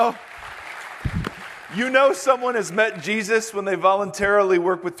You know someone has met Jesus when they voluntarily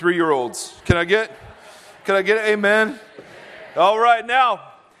work with 3-year-olds. Can I get an amen? All right, now,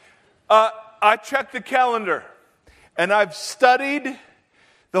 I checked the calendar, and I've studied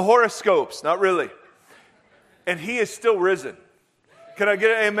the horoscopes. Not really. And he is still risen. Can I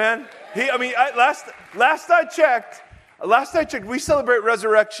get an amen? Last I checked, we celebrate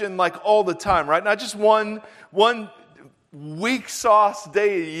resurrection like all the time, right? Not just one weak sauce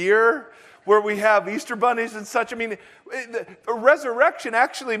day a year where we have Easter bunnies and such. I mean, resurrection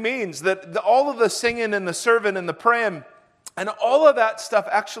actually means that all of the singing and the serving and the praying and all of that stuff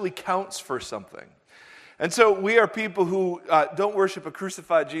actually counts for something. And so we are people who don't worship a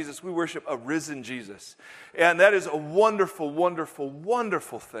crucified Jesus. We worship a risen Jesus. And that is a wonderful, wonderful,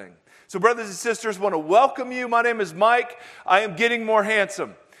 wonderful thing. So brothers and sisters, I want to welcome you. My name is Mike. I am getting more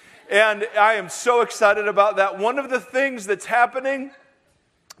handsome. And I am so excited about that. One of the things that's happening,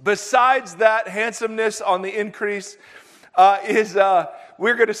 besides that handsomeness on the increase, is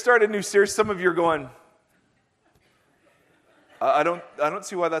we're going to start a new series. Some of you are going, I don't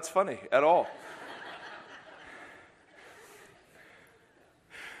see why that's funny at all.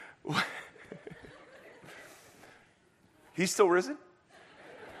 He's still risen?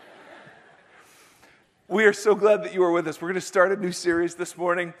 We are so glad that you are with us. We're going to start a new series this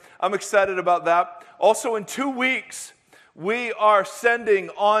morning. I'm excited about that. Also, in 2 weeks, we are sending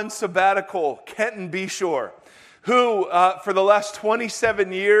on sabbatical Kenton Beshore, who for the last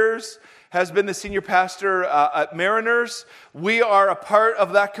 27 years has been the senior pastor at Mariners. We are a part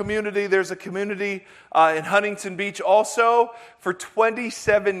of that community. There's a community in Huntington Beach also for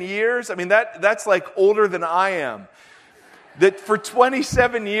 27 years. I mean, that's like older than I am. That for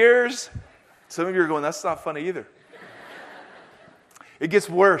 27 years, some of you are going, that's not funny either. It gets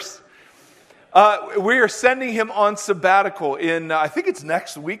worse. We are sending him on sabbatical in, I think it's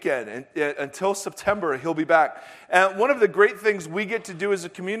next weekend, until September, he'll be back. And one of the great things we get to do as a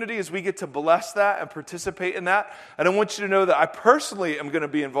community is we get to bless that and participate in that. And I want you to know that I personally am going to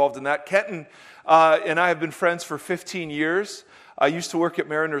be involved in that. Kenton and I have been friends for 15 years. I used to work at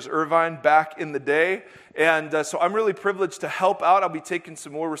Mariners Irvine back in the day. And so I'm really privileged to help out. I'll be taking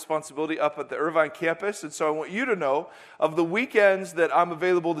some more responsibility up at the Irvine campus. And so I want you to know, of the weekends that I'm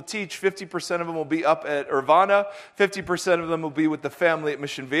available to teach, 50% of them will be up at Irvana. 50% of them will be with the family at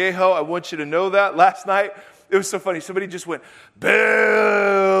Mission Viejo. I want you to know that. Last night, it was so funny. Somebody just went,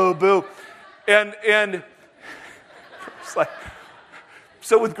 boo, boo. And it's like,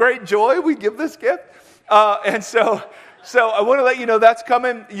 so with great joy, we give this gift. So I want to let you know that's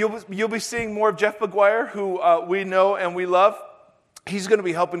coming. You'll be seeing more of Jeff McGuire, who we know and we love. He's going to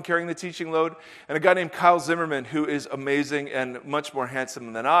be helping carrying the teaching load. And a guy named Kyle Zimmerman, who is amazing and much more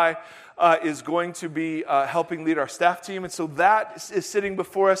handsome than I, is going to be helping lead our staff team. And so that is sitting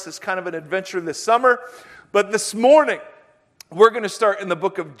before us as kind of an adventure this summer. But this morning, we're going to start in the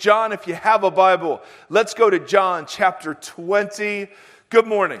book of John. If you have a Bible, let's go to John chapter 20. Good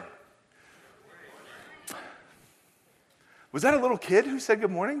morning. Was that a little kid who said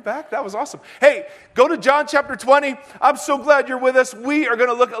good morning back? That was awesome. Hey, go to John chapter 20. I'm so glad you're with us. We are going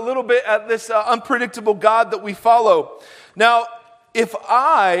to look a little bit at this unpredictable God that we follow. Now, if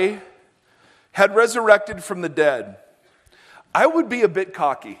I had resurrected from the dead, I would be a bit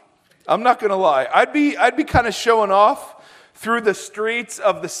cocky. I'm not going to lie. I'd be kind of showing off through the streets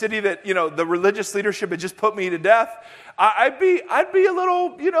of the city that, the religious leadership had just put me to death. I'd be a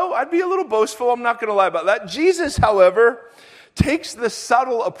little boastful. I'm not going to lie about that. Jesus, however, takes the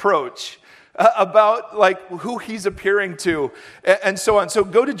subtle approach about like who he's appearing to and so on. So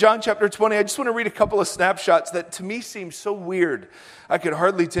go to John chapter 20. I just want to read a couple of snapshots that to me seem so weird. I could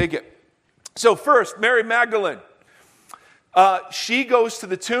hardly take it. So first, Mary Magdalene. She goes to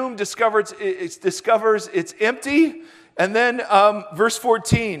the tomb, discovers it's empty. And then verse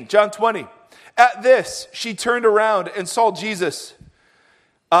 14, John 20. At this, she turned around and saw Jesus.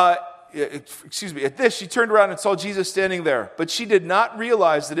 At this, she turned around and saw Jesus standing there. But she did not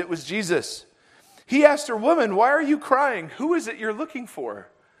realize that it was Jesus. He asked her, "Woman, why are you crying? Who is it you're looking for?"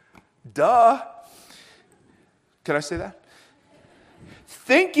 Duh. Can I say that?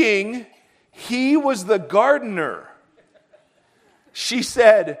 Thinking he was the gardener, she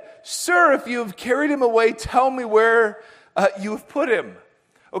said, "Sir, if you have carried him away, tell me where you have put him."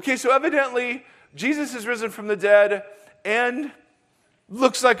 Okay, so evidently, Jesus is risen from the dead and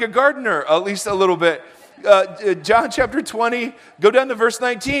looks like a gardener, at least a little bit. John chapter 20, go down to verse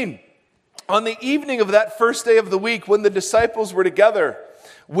 19. On the evening of that first day of the week, when the disciples were together,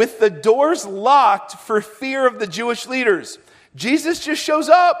 with the doors locked for fear of the Jewish leaders, Jesus just shows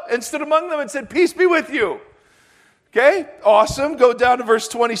up and stood among them and said, "Peace be with you." Okay, awesome. Go down to verse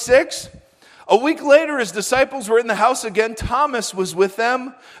 26. A week later, his disciples were in the house again. Thomas was with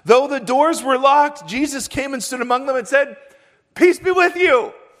them. Though the doors were locked, Jesus came and stood among them and said, "Peace be with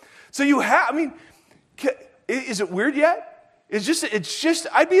you." So is it weird yet? It's just,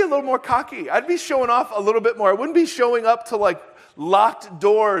 I'd be a little more cocky. I'd be showing off a little bit more. I wouldn't be showing up to like locked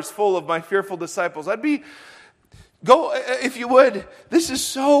doors full of my fearful disciples. Go, if you would. This is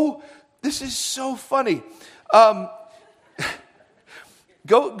so funny.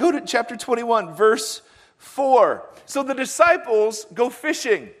 Go to chapter 21, verse 4. So the disciples go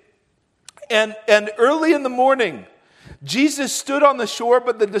fishing. And early in the morning, Jesus stood on the shore,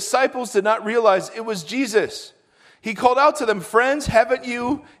 but the disciples did not realize it was Jesus. He called out to them, "Friends, haven't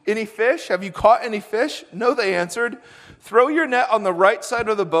you any fish? Have you caught any fish?" "No," they answered. "Throw your net on the right side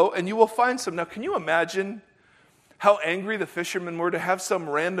of the boat and you will find some." Now, can you imagine how angry the fishermen were to have some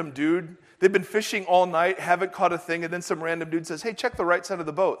random dude? They've been fishing all night, haven't caught a thing, and then some random dude says, "Hey, check the right side of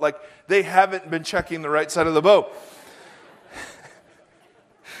the boat." Like, they haven't been checking the right side of the boat.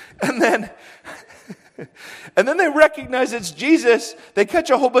 And then they recognize it's Jesus. They catch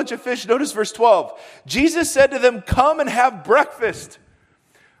a whole bunch of fish. Notice verse 12. Jesus said to them, "Come and have breakfast."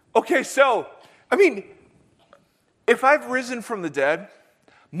 Okay, so, if I've risen from the dead,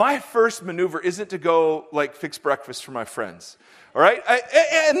 my first maneuver isn't to go like fix breakfast for my friends. All right?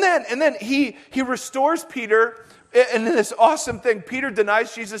 And then he restores Peter. And this awesome thing, Peter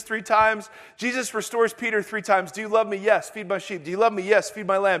denies Jesus 3 times. Jesus restores Peter 3 times. "Do you love me? Yes. Feed my sheep. Do you love me? Yes. Feed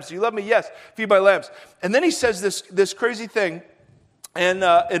my lambs. Do you love me? Yes. Feed my lambs." And then he says this crazy thing in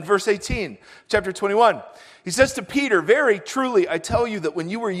verse 18, chapter 21. He says to Peter, "Very truly, I tell you that when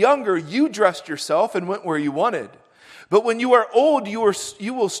you were younger, you dressed yourself and went where you wanted. But when you are old, you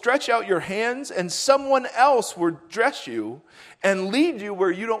will stretch out your hands and someone else will dress you and lead you where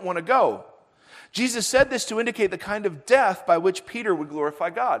you don't want to go." Jesus said this to indicate the kind of death by which Peter would glorify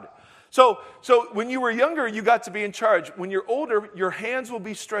God. So when you were younger, you got to be in charge. When you're older, your hands will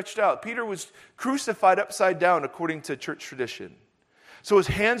be stretched out. Peter was crucified upside down according to church tradition. So his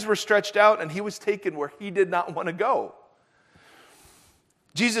hands were stretched out and he was taken where he did not want to go.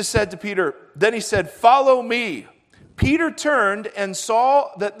 Jesus said to Peter, then he said, "Follow me." Peter turned and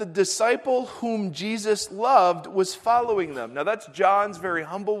saw that the disciple whom Jesus loved was following them. Now that's John's very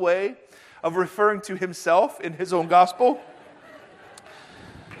humble way of referring to himself in his own gospel.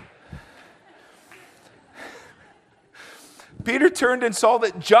 Peter turned and saw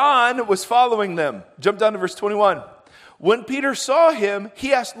that John was following them. Jump down to verse 21. When Peter saw him,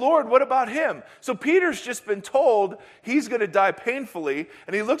 he asked, "Lord, what about him?" So Peter's just been told he's going to die painfully.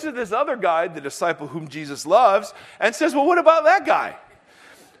 And he looks at this other guy, the disciple whom Jesus loves, and says, "Well, what about that guy?"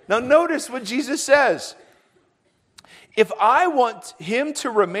 Now notice what Jesus says. "If I want him to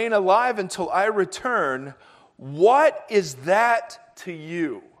remain alive until I return, what is that to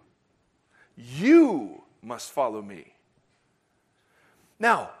you? You must follow me."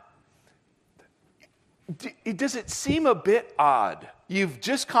 Now, does it seem a bit odd? You've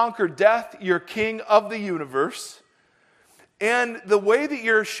just conquered death, you're king of the universe, and the way that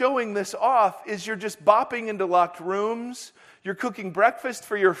you're showing this off is you're just bopping into locked rooms, you're cooking breakfast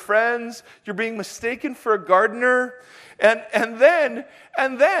for your friends, you're being mistaken for a gardener, and then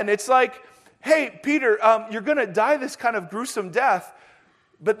it's like, "Hey, Peter, you're going to die this kind of gruesome death,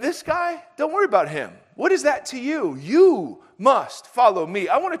 but this guy, don't worry about him. What is that to you? You must follow me."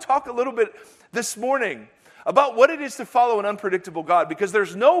 I want to talk a little bit this morning about what it is to follow an unpredictable God, because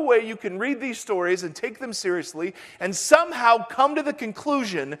there's no way you can read these stories and take them seriously and somehow come to the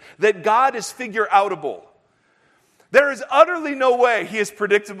conclusion that God is figure-outable. There is utterly no way he is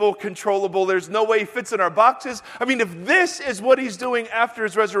predictable, controllable. There's no way he fits in our boxes. If this is what he's doing after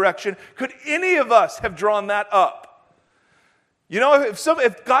his resurrection, could any of us have drawn that up?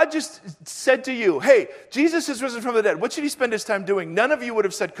 If God just said to you, "Hey, Jesus is risen from the dead, what should he spend his time doing?" None of you would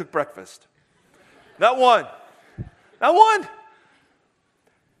have said cook breakfast. Not one. Not one.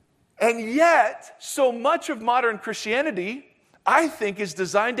 And yet, so much of modern Christianity, I think, is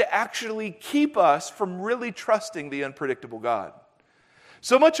designed to actually keep us from really trusting the unpredictable God.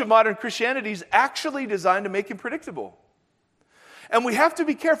 So much of modern Christianity is actually designed to make him predictable. And we have to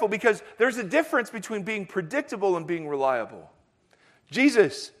be careful because there's a difference between being predictable and being reliable.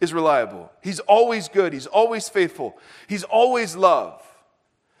 Jesus is reliable. He's always good. He's always faithful. He's always love.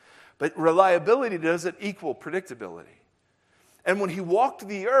 But reliability doesn't equal predictability. And when he walked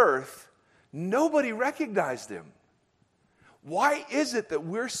the earth, nobody recognized him. Why is it that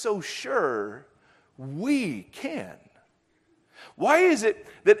we're so sure we can? Why is it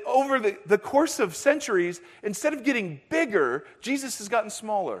that over the course of centuries, instead of getting bigger, Jesus has gotten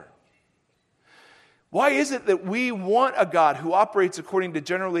smaller? Why is it that we want a God who operates according to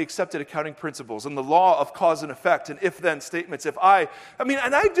generally accepted accounting principles and the law of cause and effect and if-then statements? And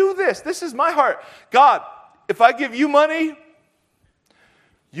I do this. This is my heart. God, if I give you money,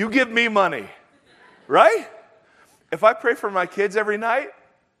 you give me money, right? If I pray for my kids every night,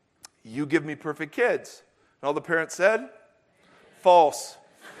 you give me perfect kids. And all the parents said, false.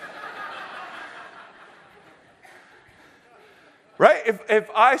 Right?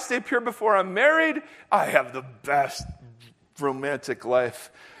 If I stay pure before I'm married, I have the best romantic life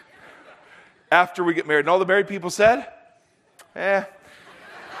after we get married. And all the married people said, I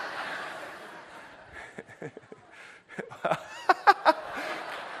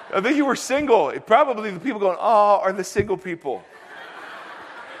think you were single. Probably the people going, oh, are the single people.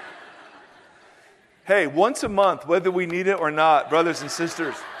 Hey, once a month, whether we need it or not, brothers and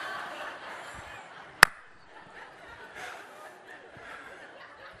sisters.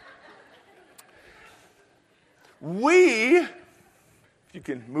 If you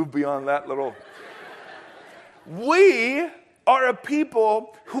can move beyond that little, we are a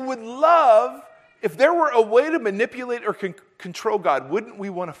people who would love, if there were a way to manipulate or control God, wouldn't we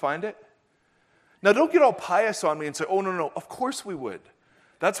want to find it? Now, don't get all pious on me and say, oh, no, of course we would.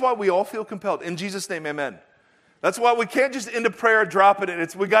 That's why we all feel compelled. In Jesus' name, amen. That's why we can't just end a prayer, drop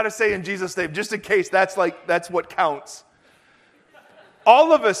it. We got to say in Jesus' name, just in case that's what counts.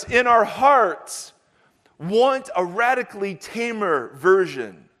 All of us in our hearts want a radically tamer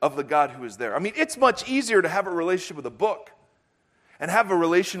version of the God who is there. I mean, it's much easier to have a relationship with a book and have a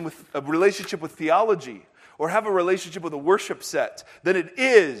relationship with theology or have a relationship with a worship set than it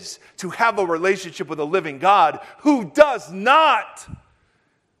is to have a relationship with a living God who does not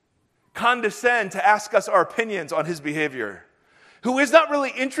condescend to ask us our opinions on his behavior, who is not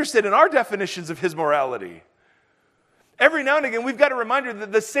really interested in our definitions of his morality. Every now and again, we've got a reminder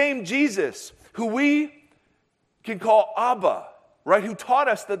that the same Jesus who we can call Abba, right? Who taught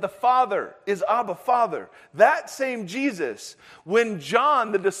us that the Father is Abba, Father. That same Jesus, when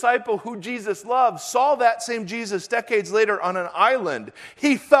John, the disciple who Jesus loved, saw that same Jesus decades later on an island,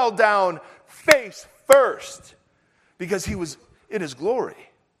 he fell down face first because he was in his glory.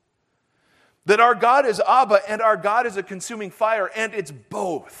 That our God is Abba and our God is a consuming fire, and it's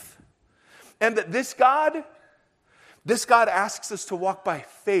both. And that this God asks us to walk by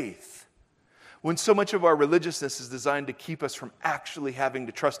faith, when so much of our religiousness is designed to keep us from actually having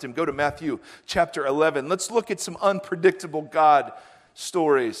to trust him. Go to Matthew chapter 11. Let's look at some unpredictable God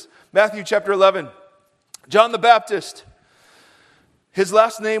stories. Matthew chapter 11. John the Baptist. His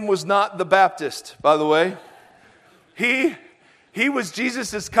last name was not the Baptist, by the way. He was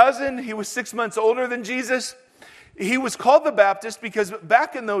Jesus' cousin. He was 6 months older than Jesus. He was called the Baptist because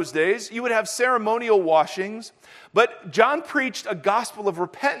back in those days, you would have ceremonial washings, but John preached a gospel of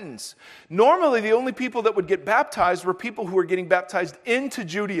repentance. Normally, the only people that would get baptized were people who were getting baptized into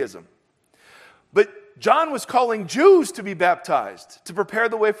Judaism. But John was calling Jews to be baptized, to prepare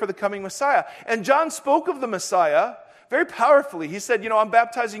the way for the coming Messiah. And John spoke of the Messiah very powerfully. He said, I'm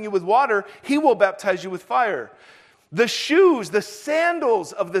baptizing you with water. He will baptize you with fire. The shoes, the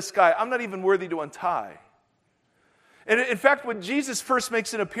sandals of this guy, I'm not even worthy to untie. And in fact, when Jesus first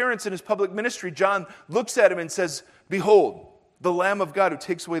makes an appearance in his public ministry, John looks at him and says, behold, the Lamb of God who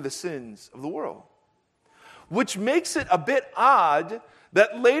takes away the sins of the world. Which makes it a bit odd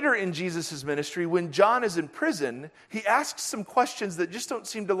that later in Jesus' ministry, when John is in prison, he asks some questions that just don't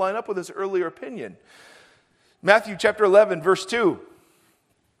seem to line up with his earlier opinion. Matthew chapter 11, verse 2.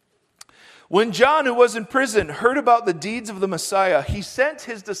 When John, who was in prison, heard about the deeds of the Messiah, he sent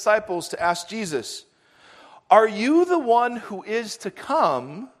his disciples to ask Jesus, are you the one who is to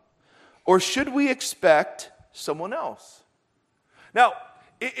come, or should we expect someone else? Now,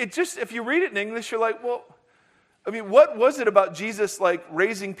 it just, if you read it in English, you're like, well, what was it about Jesus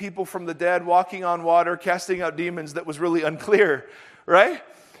raising people from the dead, walking on water, casting out demons that was really unclear, right?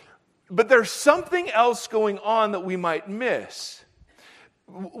 But there's something else going on that we might miss.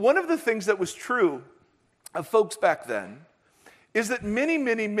 One of the things that was true of folks back then is that many,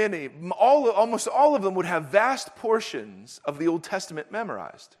 almost all of them would have vast portions of the Old Testament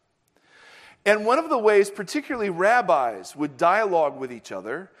memorized. And one of the ways, particularly rabbis, would dialogue with each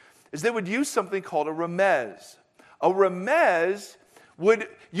other is they would use something called a remez. A remez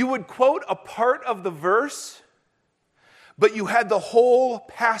you would quote a part of the verse, but you had the whole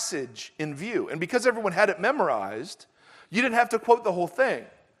passage in view. And because everyone had it memorized, you didn't have to quote the whole thing.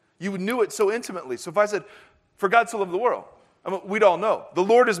 You knew it so intimately. So if I said, for God so loved the world, we'd all know. The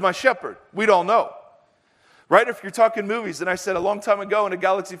Lord is my shepherd. We'd all know. Right? If you're talking movies, and I said a long time ago in a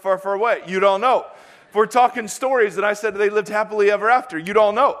galaxy far, far away, you'd all know. If we're talking stories, and I said they lived happily ever after, you'd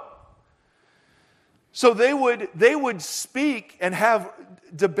all know. So they would speak and have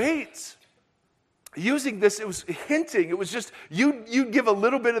debates using this. It was hinting. It was just, you'd give a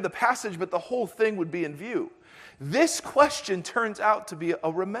little bit of the passage, but the whole thing would be in view. This question turns out to be a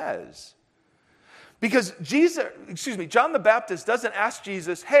remez. Because John the Baptist doesn't ask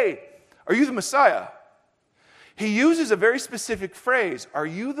Jesus, hey, are you the Messiah? He uses a very specific phrase, are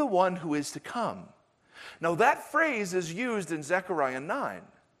you the one who is to come? Now that phrase is used in Zechariah 9.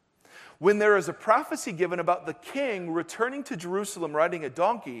 When there is a prophecy given about the king returning to Jerusalem riding a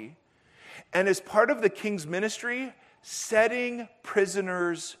donkey, and as part of the king's ministry, setting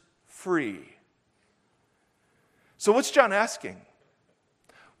prisoners free. So what's John asking?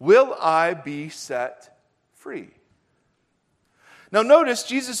 Will I be set free? Now notice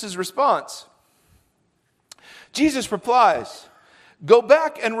Jesus' response. Jesus replies, go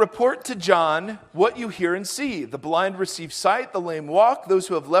back and report to John what you hear and see. The blind receive sight, the lame walk, those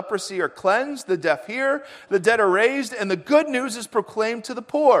who have leprosy are cleansed, the deaf hear, the dead are raised, and the good news is proclaimed to the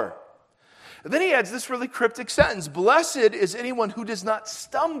poor. And then he adds this really cryptic sentence, blessed is anyone who does not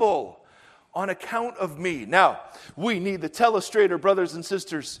stumble on account of me. Now, we need the telestrator, brothers and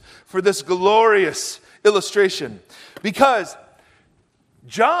sisters, for this glorious illustration. Because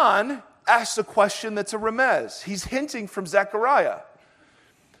John asks a question that's a remez. He's hinting from Zechariah.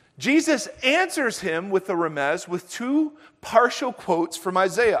 Jesus answers him with a remez with two partial quotes from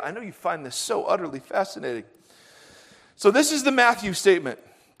Isaiah. I know you find this so utterly fascinating. So this is the Matthew statement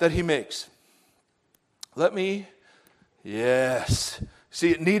that he makes. Yes.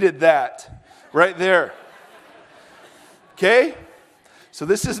 See, it needed that right there. Okay? So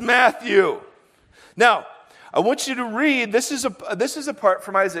this is Matthew. Now, I want you to read, this is a part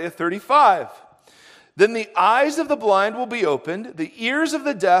from Isaiah 35. Then the eyes of the blind will be opened, the ears of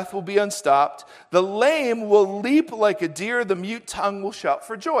the deaf will be unstopped, the lame will leap like a deer, the mute tongue will shout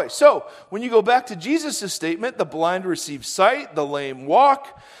for joy. So, when you go back to Jesus' statement, the blind receive sight, the lame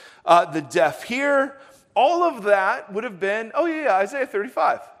walk, the deaf hear, all of that would have been, Isaiah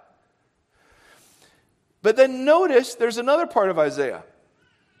 35. But then notice there's another part of Isaiah.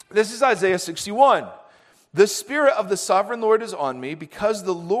 This is Isaiah 61. The Spirit of the Sovereign Lord is on me because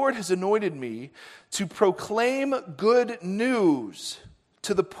the Lord has anointed me to proclaim good news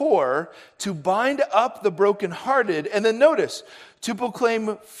to the poor, to bind up the brokenhearted, and then notice, to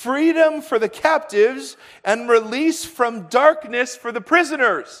proclaim freedom for the captives and release from darkness for the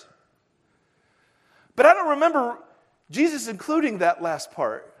prisoners. But I don't remember Jesus including that last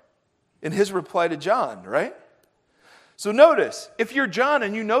part in his reply to John, right? So notice, if you're John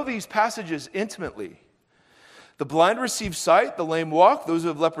and you know these passages intimately, the blind receive sight, the lame walk, those who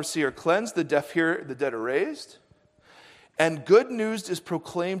have leprosy are cleansed, the deaf hear, the dead are raised, and good news is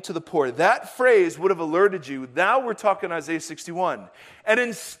proclaimed to the poor. That phrase would have alerted you. Now we're talking Isaiah 61. And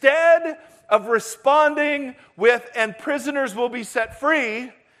instead of responding with, and prisoners will be set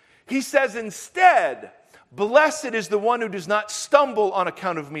free, he says instead, blessed is the one who does not stumble on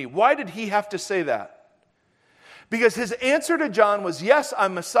account of me. Why did he have to say that? Because his answer to John was, yes,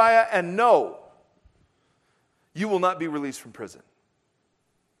 I'm Messiah, and no, you will not be released from prison.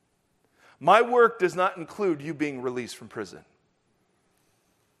 My work does not include you being released from prison.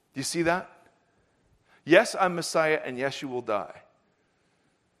 Do you see that? Yes, I'm Messiah, and yes, you will die.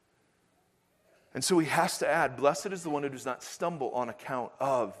 And so he has to add, blessed is the one who does not stumble on account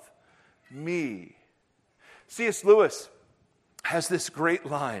of me. C.S. Lewis has this great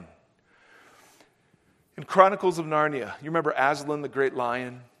line. In Chronicles of Narnia, you remember Aslan, the great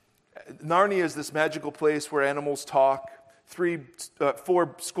lion? Narnia is this magical place where animals talk.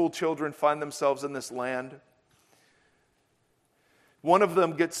 4 school children find themselves in this land. One of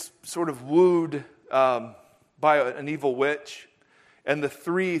them gets sort of wooed by an evil witch, and the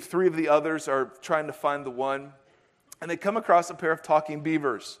three of the others are trying to find the one, and they come across a pair of talking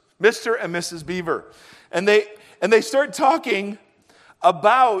beavers, Mr. and Mrs. Beaver, and they start talking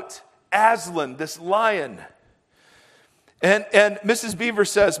about Aslan, this lion. And Mrs. Beaver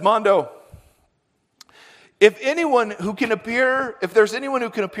says, Mondo, if there's anyone who can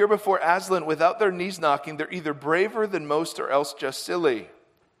appear before Aslan without their knees knocking, they're either braver than most or else just silly.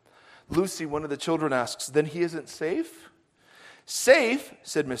 Lucy, one of the children, asks, then he isn't safe? Safe,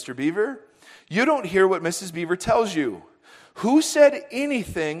 said Mr. Beaver. You don't hear what Mrs. Beaver tells you. Who said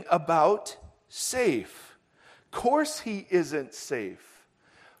anything about safe? Course he isn't safe,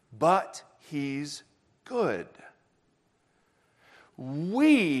 but he's good.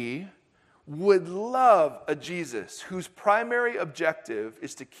 We would love a Jesus whose primary objective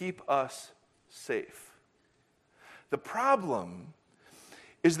is to keep us safe. The problem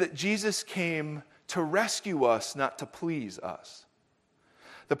is that Jesus came to rescue us, not to please us.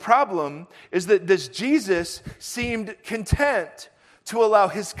 The problem is that this Jesus seemed content to allow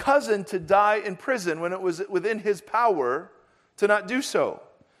his cousin to die in prison when it was within his power to not do so.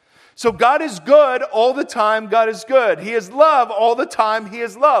 So God is good all the time. God is good. He is love all the time. He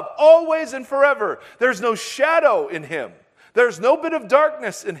is love, always and forever. There's no shadow in him. There's no bit of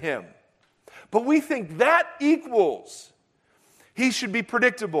darkness in him. But we think that equals he should be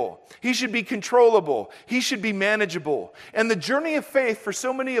predictable. He should be controllable. He should be manageable. And the journey of faith for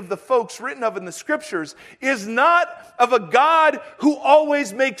so many of the folks written of in the scriptures is not of a God who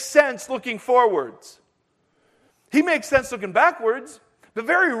always makes sense looking forwards. He makes sense looking backwards, but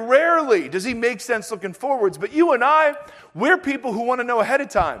very rarely does he make sense looking forwards. But you and I, we're people who want to know ahead of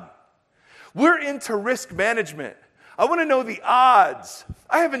time. We're into risk management. I want to know the odds.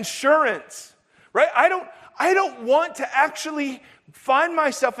 I have insurance, right? I don't want to actually find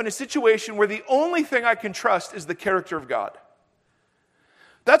myself in a situation where the only thing I can trust is the character of God.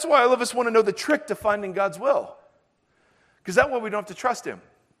 That's why all of us want to know the trick to finding God's will. Because that way we don't have to trust him.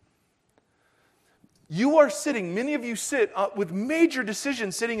 You are sitting, many of you sit with major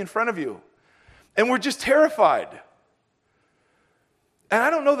decisions sitting in front of you. And we're just terrified. And I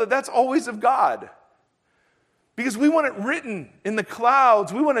don't know that that's always of God. Because we want it written in the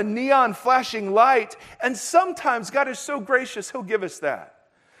clouds. We want a neon flashing light. And sometimes God is so gracious, he'll give us that.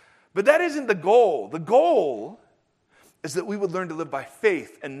 But that isn't the goal. The goal is that we would learn to live by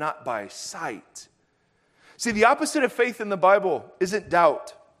faith and not by sight. See, the opposite of faith in the Bible isn't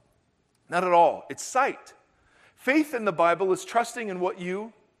doubt. Not at all. It's sight. Faith in the Bible is trusting in what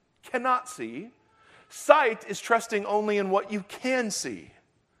you cannot see. Sight is trusting only in what you can see.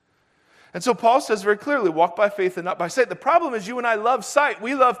 And so Paul says very clearly, walk by faith and not by sight. The problem is you and I love sight.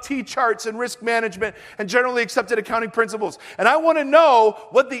 We love T-charts and risk management and generally accepted accounting principles. And I want to know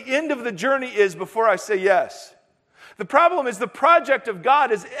what the end of the journey is before I say yes. The problem is the project of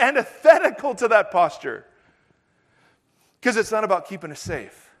God is antithetical to that posture. Because it's not about keeping us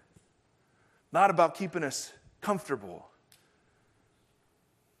safe. Not about keeping us comfortable.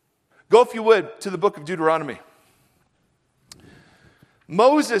 Go, if you would, to the book of Deuteronomy.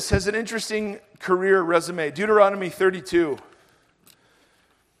 Moses has an interesting career resume. Deuteronomy 32.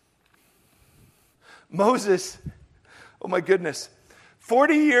 Moses, oh my goodness,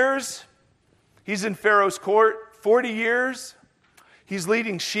 40 years he's in Pharaoh's court. 40 years he's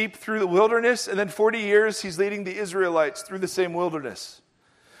leading sheep through the wilderness. And then 40 years he's leading the Israelites through the same wilderness.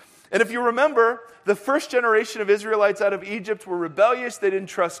 And if you remember, the first generation of Israelites out of Egypt were rebellious. They didn't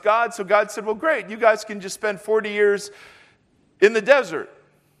trust God. So God said, well, great, you guys can just spend 40 years in the desert,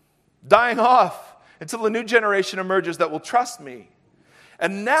 dying off until a new generation emerges that will trust me.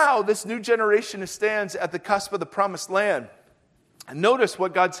 And now this new generation stands at the cusp of the promised land. And notice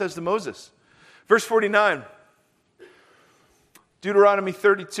what God says to Moses. Verse 49, Deuteronomy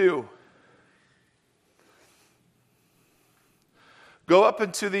 32. Go up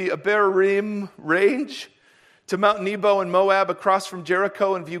into the Abarim range to Mount Nebo and Moab across from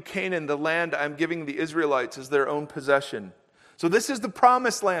Jericho and view Canaan, the land I'm giving the Israelites as their own possession. So this is the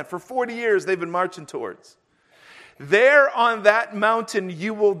promised land. For 40 years they've been marching towards. There on that mountain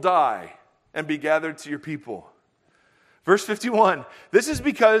you will die and be gathered to your people. Verse 51, this is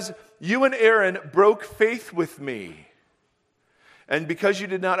because you and Aaron broke faith with me. And because you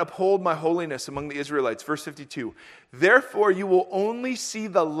did not uphold my holiness among the Israelites. Verse 52, therefore you will only see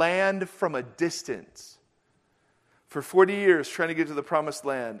the land from a distance. For 40 years trying to get to the promised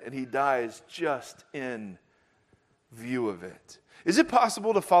land, and he dies just in view of it. Is it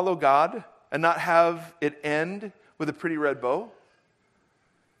possible to follow God and not have it end with a pretty red bow?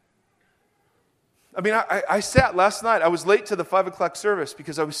 I mean, I sat last night. I was late to the 5 o'clock service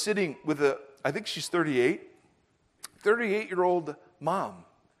because I was sitting with I think she's 38-year-old mom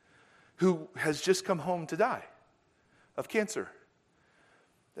who has just come home to die of cancer.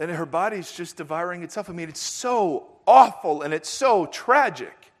 And her body's just devouring itself. I mean, it's so awful and it's so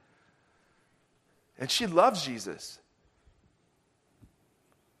tragic. And she loves Jesus.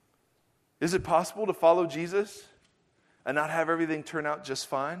 Is it possible to follow Jesus and not have everything turn out just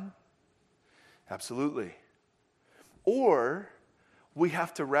fine? Absolutely. Or we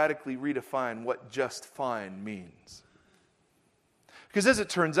have to radically redefine what just fine means. Because as it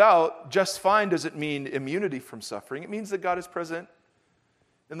turns out, just fine doesn't mean immunity from suffering. It means that God is present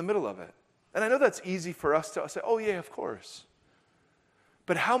in the middle of it. And I know that's easy for us to say, oh yeah, of course.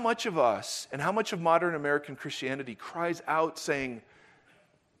 But how much of us and how much of modern American Christianity cries out saying,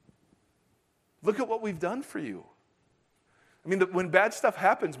 look at what we've done for you. I mean, when bad stuff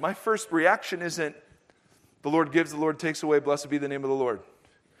happens, my first reaction isn't, the Lord gives, the Lord takes away, blessed be the name of the Lord.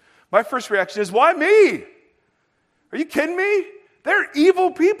 My first reaction is, why me? Are you kidding me? There are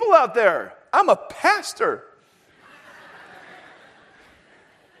evil people out there. I'm a pastor.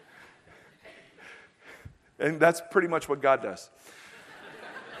 And that's pretty much what God does.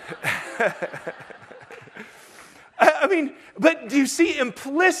 I mean, but do you see,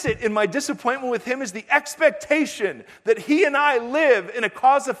 implicit in my disappointment with him is the expectation that he and I live in a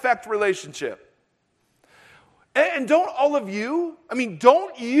cause-effect relationship. And don't all of you,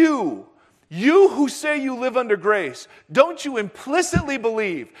 don't you who say you live under grace, don't you implicitly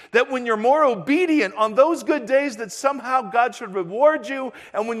believe that when you're more obedient on those good days that somehow God should reward you,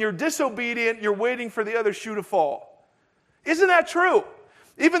 and when you're disobedient, you're waiting for the other shoe to fall? Isn't that true?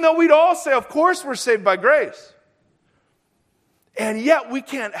 Even though we'd all say, of course we're saved by grace. And yet we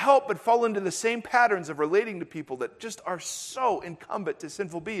can't help but fall into the same patterns of relating to people that just are so incumbent to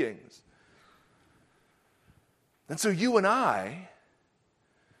sinful beings. And so you and I,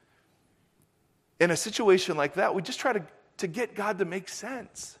 in a situation like that, we just try to get God to make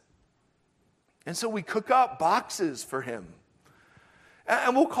sense. And so we cook up boxes for him.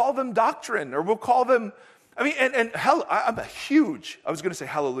 And we'll call them doctrine, or we'll call them, I'm a huge, I was going to say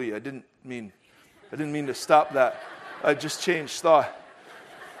hallelujah. I didn't mean to stop that. I just changed thought,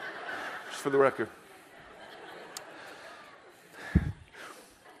 just for the record.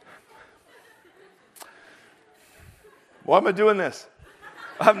 Why am I doing this?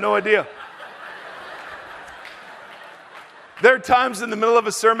 I have no idea. There are times in the middle of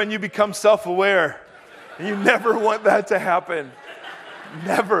a sermon you become self-aware, and you never want that to happen.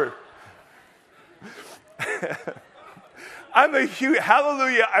 Never.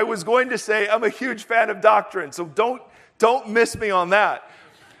 Hallelujah, I was going to say I'm a huge fan of doctrine, so don't miss me on that.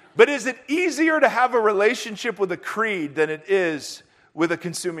 But is it easier to have a relationship with a creed than it is with a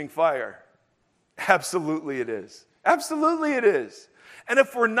consuming fire? Absolutely it is. Absolutely it is. And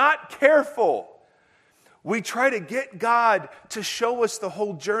if we're not careful, we try to get God to show us the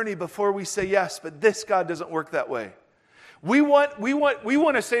whole journey before we say yes, but this God doesn't work that way. We want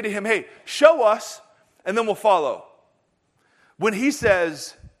to say to him, hey, show us, and then we'll follow. When he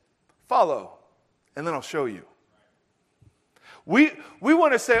says, follow, and then I'll show you. We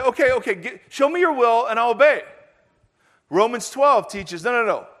want to say, okay, show me your will and I'll obey. Romans 12 teaches,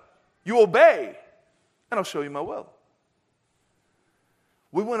 no. You obey, and I'll show you my will.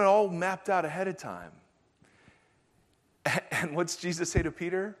 We want it all mapped out ahead of time. And what's Jesus say to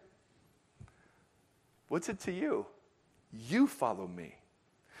Peter? What's it to you? You follow me.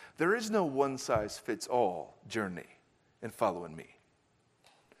 There is no one-size-fits-all journey in following me.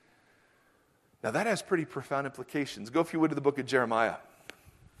 Now that has pretty profound implications. Go, if you would, to the book of Jeremiah.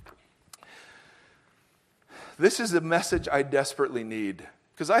 This is a message I desperately need.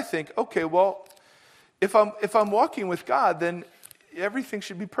 Because I think, okay, well, if I'm walking with God, then everything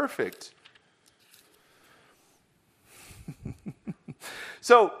should be perfect.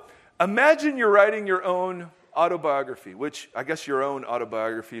 So imagine you're writing your own autobiography, which I guess your own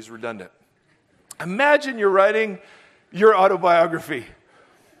autobiography is redundant. Imagine you're writing your autobiography.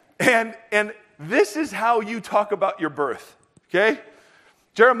 And this is how you talk about your birth, okay?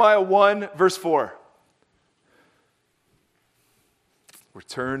 Jeremiah 1, verse 4. We're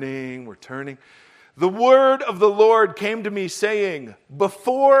turning. The word of the Lord came to me saying,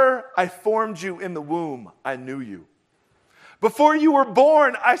 before I formed you in the womb, I knew you. Before you were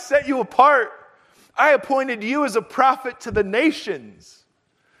born, I set you apart. I appointed you as a prophet to the nations.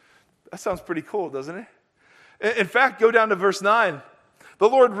 That sounds pretty cool, doesn't it? In fact, go down to verse 9. The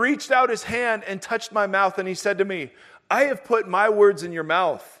Lord reached out his hand and touched my mouth, and he said to me, I have put my words in your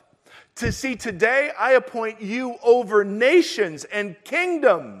mouth. Today I appoint you over nations and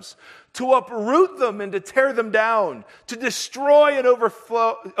kingdoms, to uproot them and to tear them down, to destroy and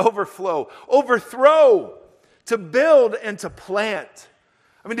overthrow, to build and to plant.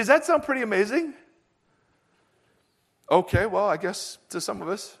 Does that sound pretty amazing? Okay, well, I guess to some of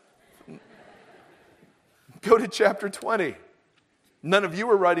us. Go to chapter 20. None of you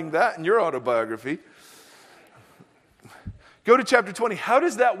are writing that in your autobiography. Go to chapter 20. How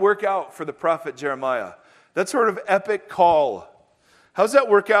does that work out for the prophet Jeremiah? That sort of epic call. How does that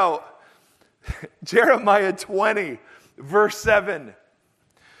work out? Jeremiah 20, verse 7.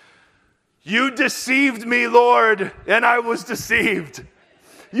 You deceived me, Lord, and I was deceived.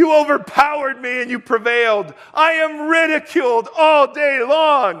 You overpowered me and you prevailed. I am ridiculed all day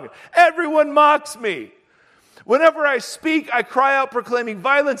long. Everyone mocks me. Whenever I speak, I cry out proclaiming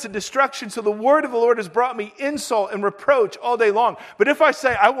violence and destruction. So the word of the Lord has brought me insult and reproach all day long. But if I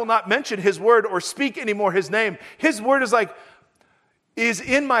say I will not mention his word or speak anymore his name, his word is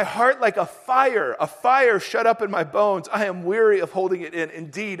in my heart like a fire shut up in my bones. I am weary of holding it in.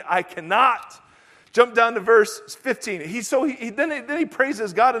 Indeed, I cannot. Jump down to verse 15. Then he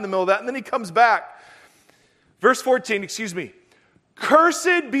praises God in the middle of that, and then he comes back. Verse 14, excuse me.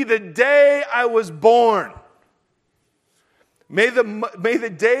 Cursed be the day I was born. May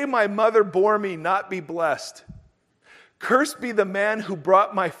the day my mother bore me not be blessed. Cursed be the man who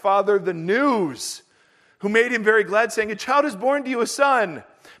brought my father the news, who made him very glad, saying, a child is born to you, a son.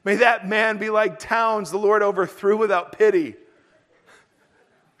 May that man be like towns the Lord overthrew without pity.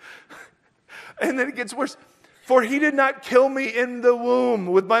 And then it gets worse. For he did not kill me in the womb,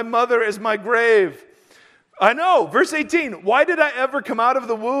 with my mother as my grave. I know. Verse 18. Why did I ever come out of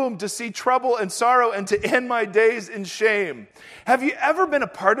the womb to see trouble and sorrow and to end my days in shame? Have you ever been a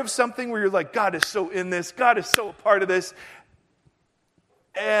part of something where you're like, God is so in this, God is so a part of this,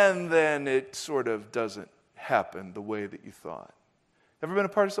 and then it sort of doesn't happen the way that you thought? Ever been a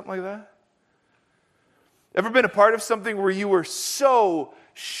part of something like that? Ever been a part of something where you were so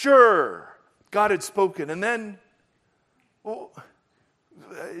sure God had spoken, and then, well,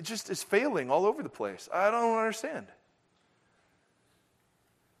 it just is failing all over the place? I don't understand.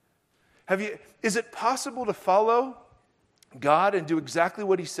 Is it possible to follow God and do exactly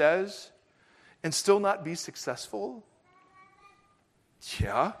what he says and still not be successful?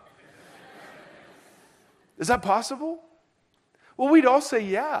 Yeah. Is that possible? Well, we'd all say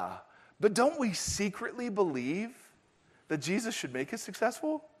yeah, but don't we secretly believe that Jesus should make us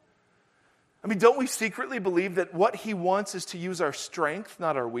successful? I mean, don't we secretly believe that what he wants is to use our strength,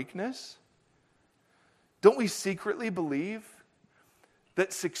 not our weakness? Don't we secretly believe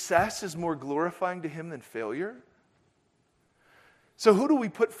that success is more glorifying to him than failure? So who do we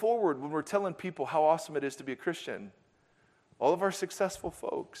put forward when we're telling people how awesome it is to be a Christian? All of our successful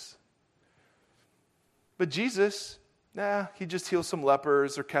folks. But Jesus, he just healed some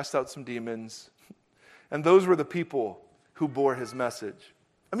lepers or cast out some demons. And those were the people who bore his message.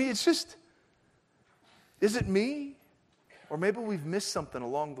 I mean, it's just, is it me? Or maybe we've missed something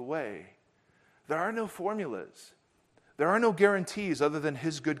along the way. There are no formulas. There are no guarantees other than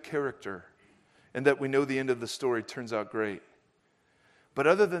his good character and that we know the end of the story turns out great. But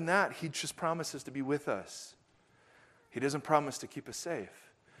other than that, he just promises to be with us. He doesn't promise to keep us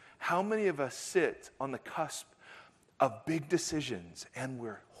safe. How many of us sit on the cusp of big decisions and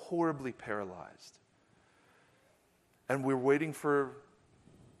we're horribly paralyzed? And we're waiting for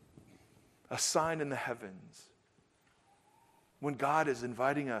a sign in the heavens when God is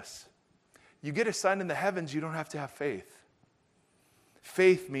inviting us. You get a sign in the heavens, you don't have to have faith.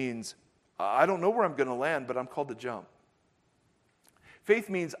 Faith means, I don't know where I'm going to land, but I'm called to jump. Faith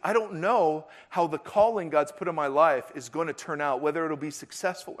means, I don't know how the calling God's put in my life is going to turn out, whether it'll be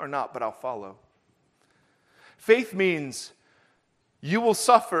successful or not, but I'll follow. Faith means, you will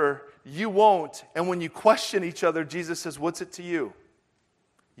suffer, you won't, and when you question each other, Jesus says, what's it to you?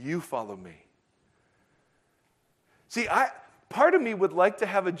 You follow me. See, part of me would like to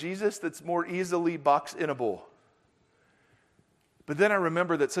have a Jesus that's more easily box-inable. But then I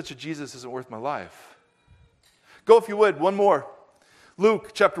remember that such a Jesus isn't worth my life. Go, if you would, one more.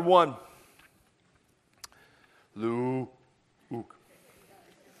 Luke chapter 1. Luke.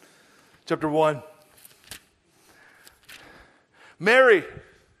 Chapter 1. Mary.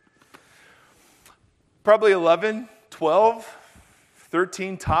 Probably 11, 12,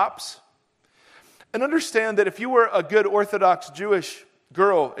 13 tops. And understand that if you were a good Orthodox Jewish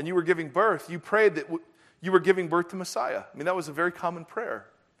girl and you were giving birth, you prayed that you were giving birth to Messiah. I mean, that was a very common prayer.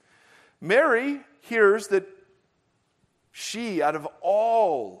 Mary hears that she, out of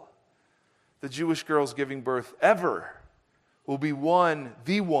all the Jewish girls giving birth ever, will be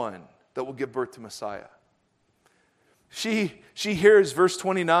the one that will give birth to Messiah. She hears verse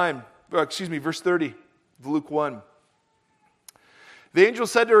 30 of Luke 1. The angel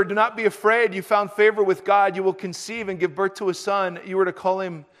said to her, do not be afraid. You found favor with God. You will conceive and give birth to a son. You are to call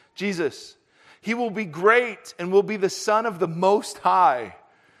him Jesus. He will be great and will be the Son of the Most High.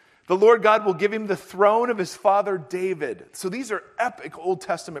 The Lord God will give him the throne of his father David. So these are epic Old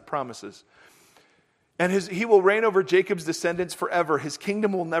Testament promises. And he will reign over Jacob's descendants forever. His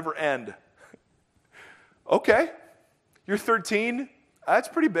kingdom will never end. Okay, you're 13. That's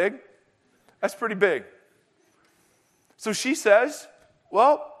pretty big. That's pretty big. So she says,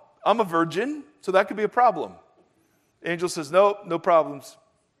 well, I'm a virgin, so that could be a problem. The angel says, no problems.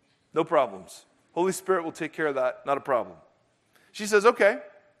 No problems. Holy Spirit will take care of that. Not a problem. She says, okay.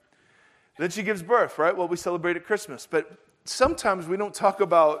 Then she gives birth, right? Well, we celebrate at Christmas. But sometimes we don't talk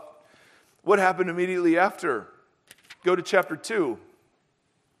about what happened immediately after. Go to chapter 2.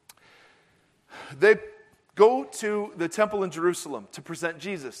 They go to the temple in Jerusalem to present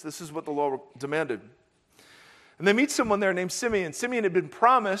Jesus. This is what the law demanded. And they meet someone there named Simeon. Simeon had been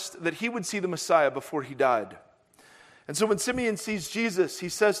promised that he would see the Messiah before he died. And so when Simeon sees Jesus, he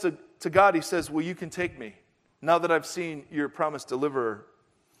says to God, he says, well, you can take me now that I've seen your promised deliverer.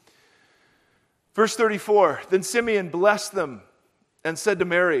 Verse 34, then Simeon blessed them and said to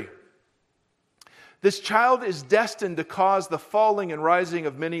Mary, this child is destined to cause the falling and rising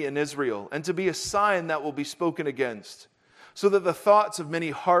of many in Israel, and to be a sign that will be spoken against, so that the thoughts of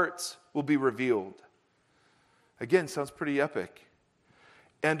many hearts will be revealed. Again, sounds pretty epic.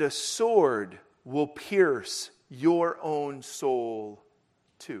 And a sword will pierce your own soul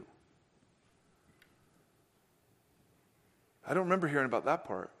too. I don't remember hearing about that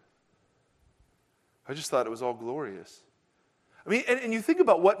part. I just thought it was all glorious. I mean, and you think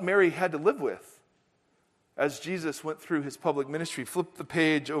about what Mary had to live with as Jesus went through his public ministry. Flip the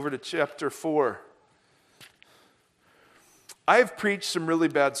page over to chapter 4. I have preached some really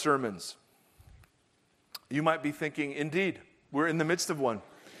bad sermons. You might be thinking, indeed, we're in the midst of one.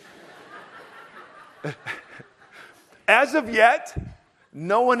 As of yet,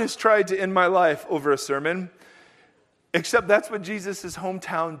 no one has tried to end my life over a sermon, except that's what Jesus'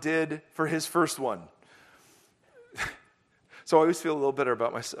 hometown did for his first one. So I always feel a little better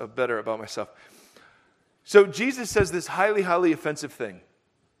about myself. So Jesus says this highly, highly offensive thing.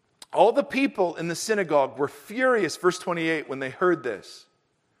 All the people in the synagogue were furious, verse 28, when they heard this.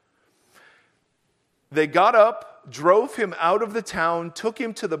 They got up, drove him out of the town, took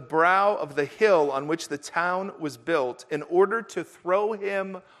him to the brow of the hill on which the town was built, in order to throw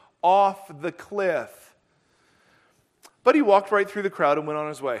him off the cliff. But he walked right through the crowd and went on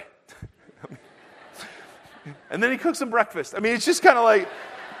his way. And then he cooked some breakfast. I mean, it's just kind of like,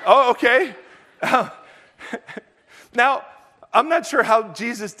 oh, okay. Now, I'm not sure how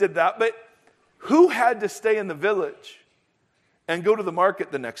Jesus did that, but who had to stay in the village and go to the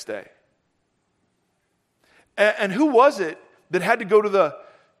market the next day? And who was it that had to go to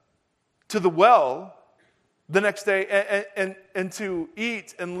the well the next day and to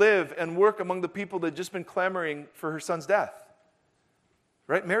eat and live and work among the people that had just been clamoring for her son's death?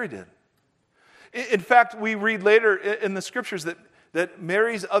 Right? Mary did. In fact, we read later in the scriptures that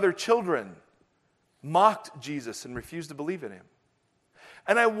Mary's other children mocked Jesus and refused to believe in him.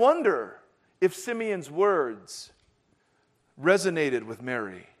 And I wonder if Simeon's words resonated with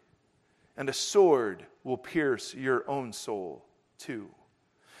Mary. And a sword will pierce your own soul too.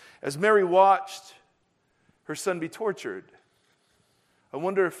 As Mary watched her son be tortured, I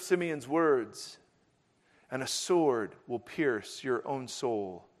wonder if Simeon's words, and a sword will pierce your own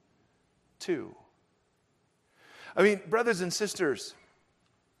soul too. I mean, brothers and sisters,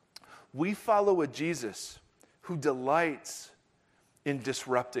 we follow a Jesus who delights in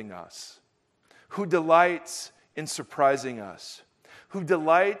disrupting us, who delights in surprising us, who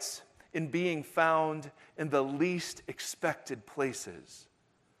delights in being found in the least expected places.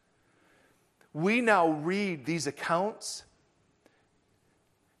 We now read these accounts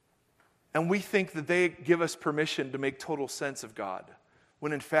and we think that they give us permission to make total sense of God,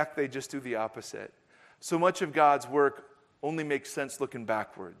 when in fact they just do the opposite. So much of God's work only makes sense looking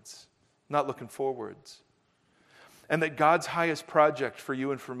backwards, not looking forwards. And that God's highest project for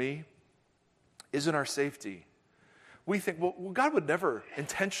you and for me isn't our safety. We think, well, God would never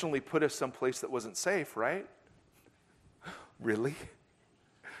intentionally put us someplace that wasn't safe, right? Really?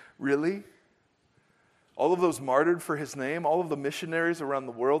 Really? All of those martyred for his name, all of the missionaries around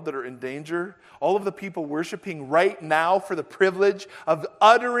the world that are in danger, all of the people worshiping right now for the privilege of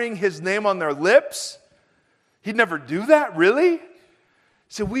uttering his name on their lips, he'd never do that, really?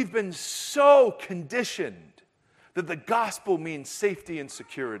 So we've been so conditioned that the gospel means safety and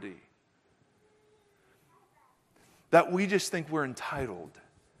security, that we just think we're entitled.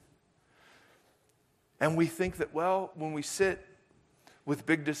 And we think that, well, when we sit with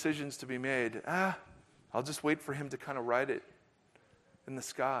big decisions to be made, I'll just wait for him to kind of write it in the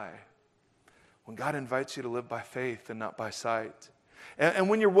sky. When God invites you to live by faith and not by sight. And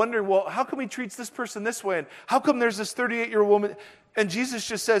when you're wondering, well, how come he treats this person this way? And how come there's this 38-year-old woman? And Jesus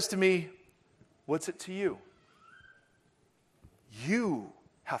just says to me, what's it to you? You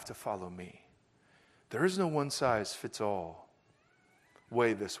have to follow me. There is no one-size-fits-all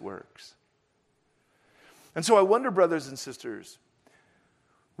way this works. And so I wonder, brothers and sisters,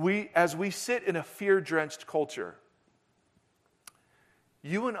 as we sit in a fear-drenched culture,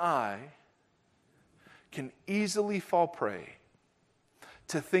 you and I can easily fall prey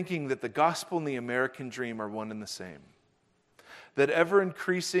to thinking that the gospel and the American dream are one and the same. That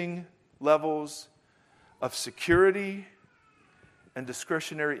ever-increasing levels of security and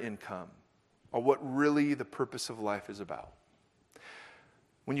discretionary income are what really the purpose of life is about.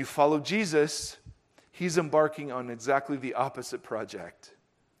 When you follow Jesus, he's embarking on exactly the opposite project.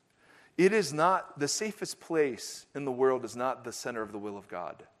 It is not, the safest place in the world is not the center of the will of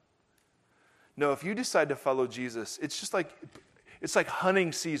God. No, if you decide to follow Jesus, it's like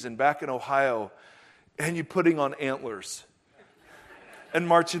hunting season back in Ohio, and you putting on antlers and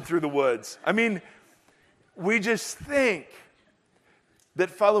marching through the woods. I mean, we just think that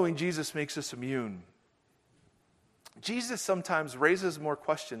following Jesus makes us immune. Jesus sometimes raises more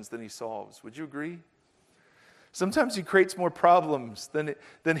questions than he solves. Would you agree? Sometimes he creates more problems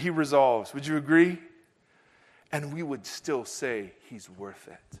than he resolves. Would you agree? And we would still say he's worth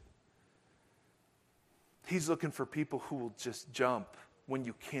it. He's looking for people who will just jump when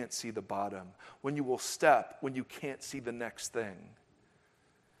you can't see the bottom, when you will step when you can't see the next thing,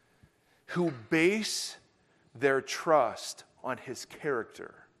 who base their trust on his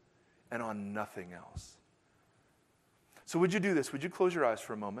character and on nothing else. So would you do this? Would you close your eyes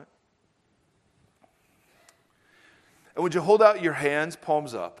for a moment? And would you hold out your hands,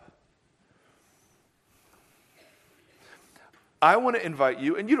 palms up? I want to invite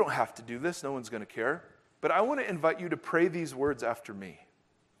you, and you don't have to do this, no one's going to care, but I want to invite you to pray these words after me.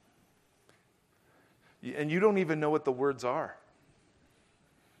 And you don't even know what the words are.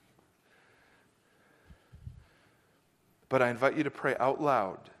 But I invite you to pray out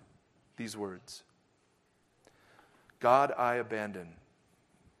loud these words. God, I abandon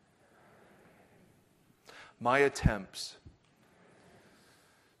my attempts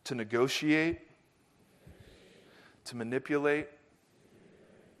to negotiate, to manipulate,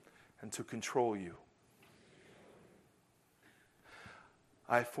 and to control you.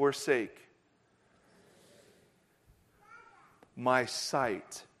 I forsake my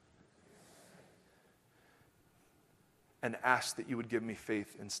sight and ask that you would give me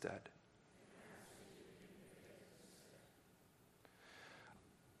faith instead.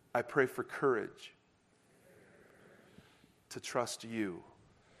 I pray for courage to trust you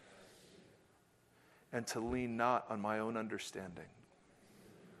and to lean not on my own understanding,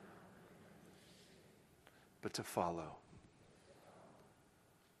 but to follow.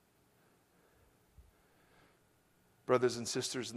 Brothers and sisters,